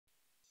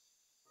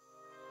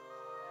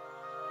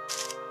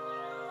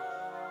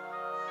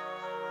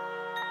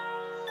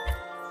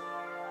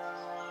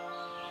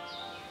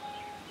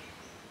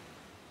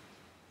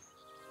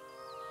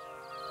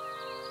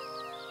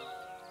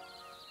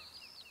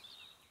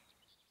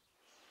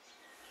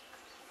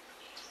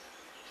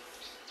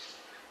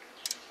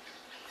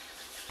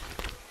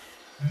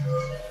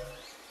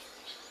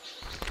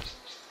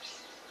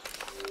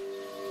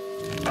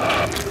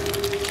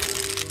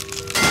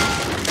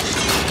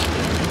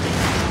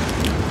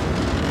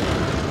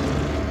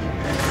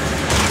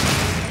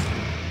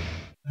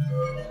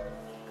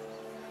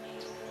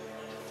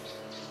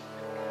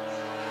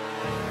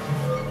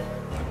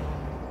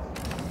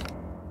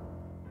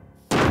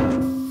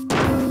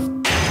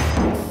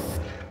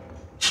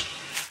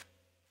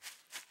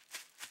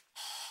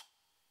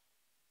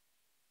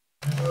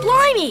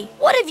Jimmy,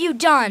 what have you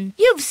done?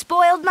 You've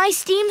spoiled my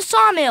steam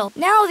sawmill.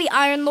 Now the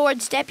Iron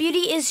Lord's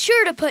deputy is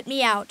sure to put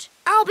me out.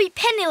 I'll be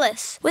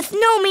penniless, with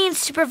no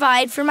means to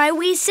provide for my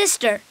wee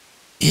sister.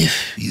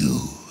 If you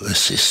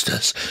assist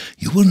us,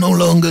 you will no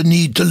longer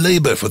need to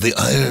labor for the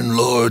Iron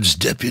Lord's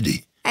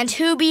deputy. And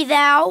who be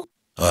thou?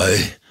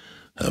 I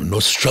am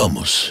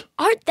Nostradamus.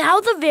 Art thou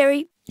the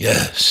very...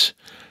 Yes,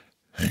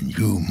 and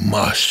you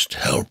must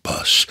help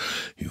us.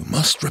 You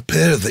must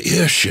repair the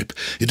airship.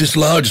 It is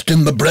lodged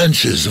in the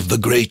branches of the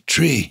great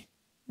tree.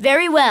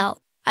 Very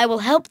well. I will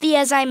help thee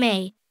as I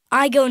may.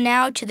 I go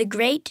now to the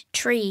great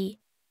tree.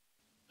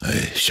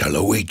 I shall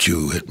await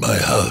you at my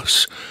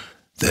house.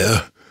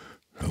 There,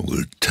 I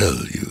will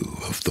tell you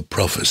of the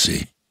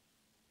prophecy.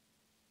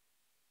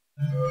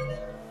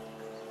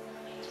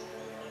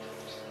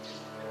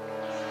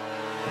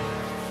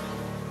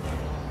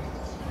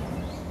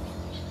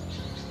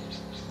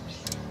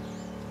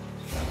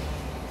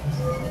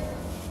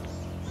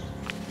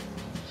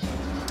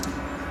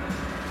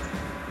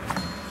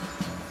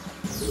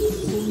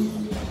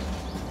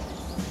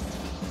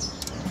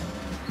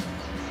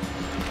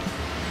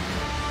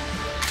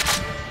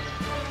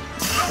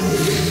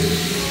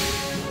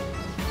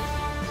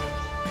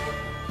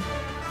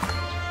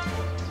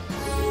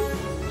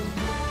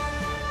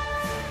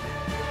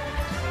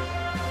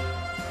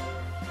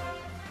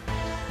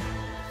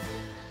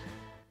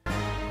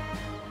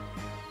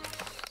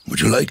 Would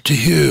you like to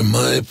hear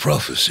my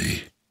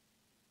prophecy?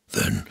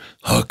 Then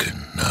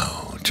hearken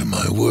now to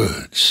my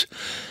words.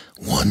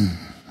 1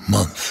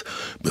 month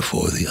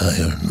before the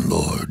Iron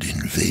Lord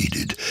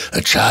invaded,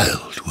 a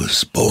child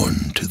was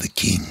born to the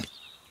king.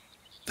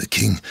 The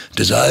king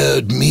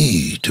desired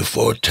me to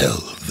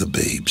foretell the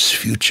babe's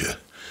future.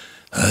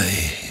 I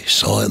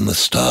saw in the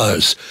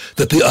stars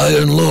that the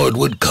Iron Lord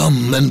would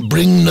come and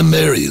bring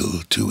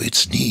Namariel to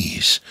its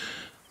knees.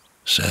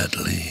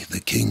 Sadly, the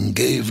king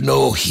gave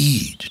no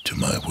heed to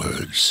my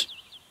words.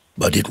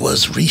 But it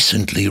was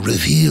recently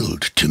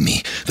revealed to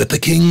me that the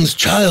king's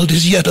child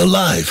is yet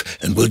alive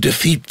and will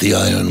defeat the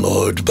Iron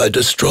Lord by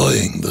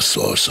destroying the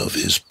source of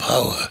his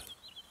power.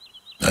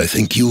 I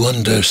think you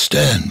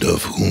understand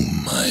of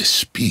whom I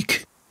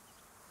speak.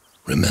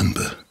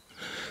 Remember,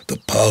 the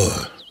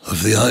power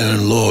of the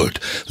Iron Lord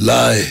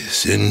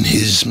lies in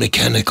his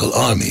mechanical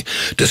army.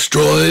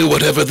 Destroy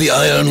whatever the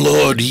Iron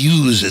Lord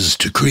uses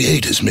to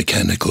create his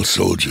mechanical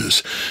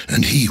soldiers,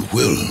 and he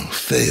will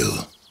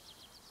fail.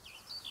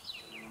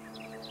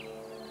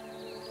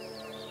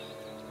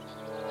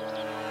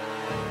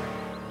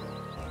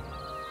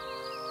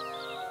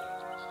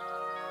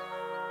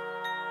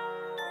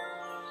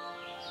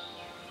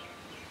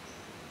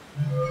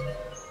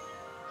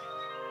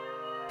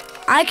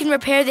 I can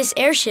repair this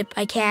airship,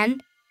 I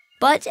can.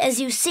 But, as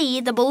you see,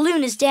 the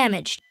balloon is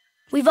damaged.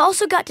 We've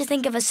also got to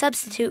think of a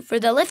substitute for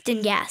the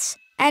lifting gas.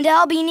 And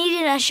I'll be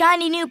needing a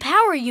shiny new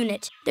power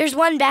unit. There's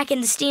one back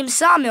in the steam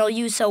sawmill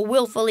you so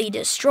willfully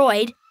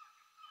destroyed.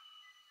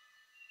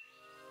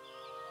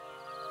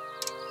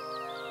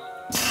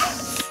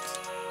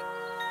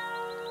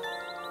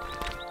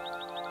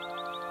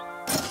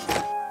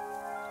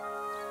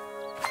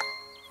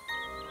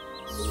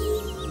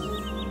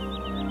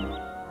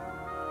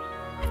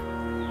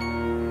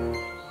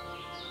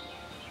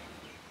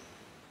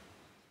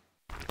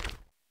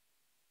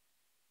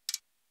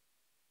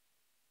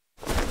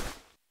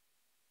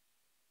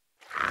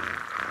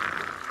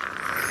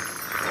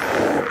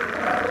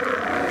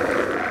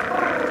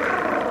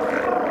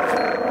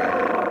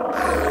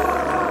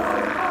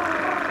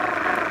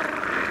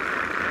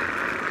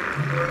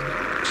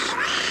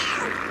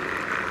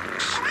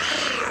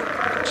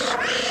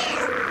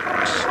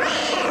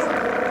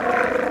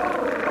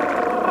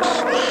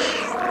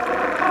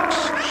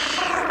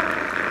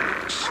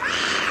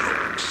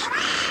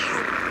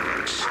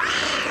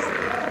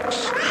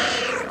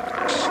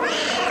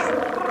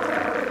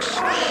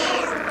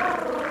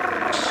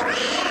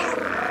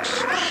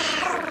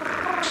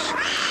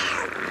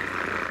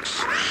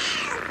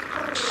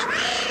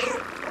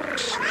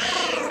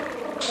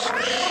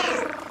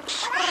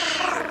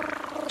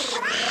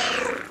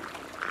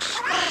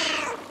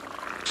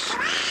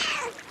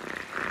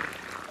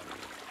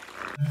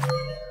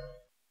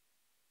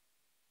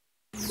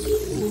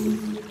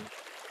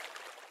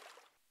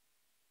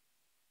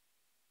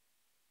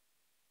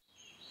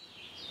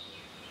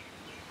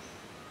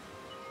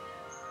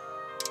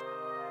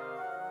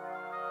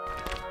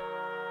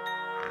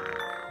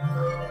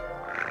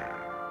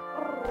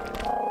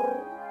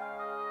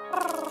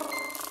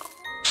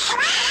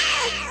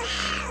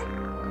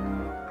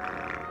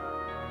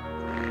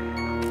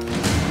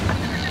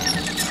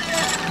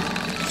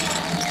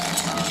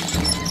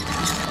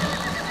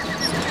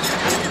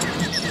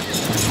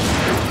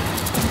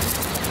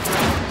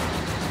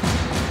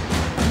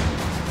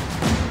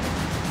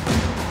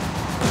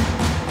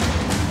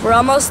 We're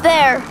almost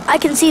there. I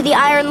can see the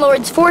Iron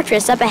Lord's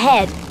fortress up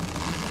ahead.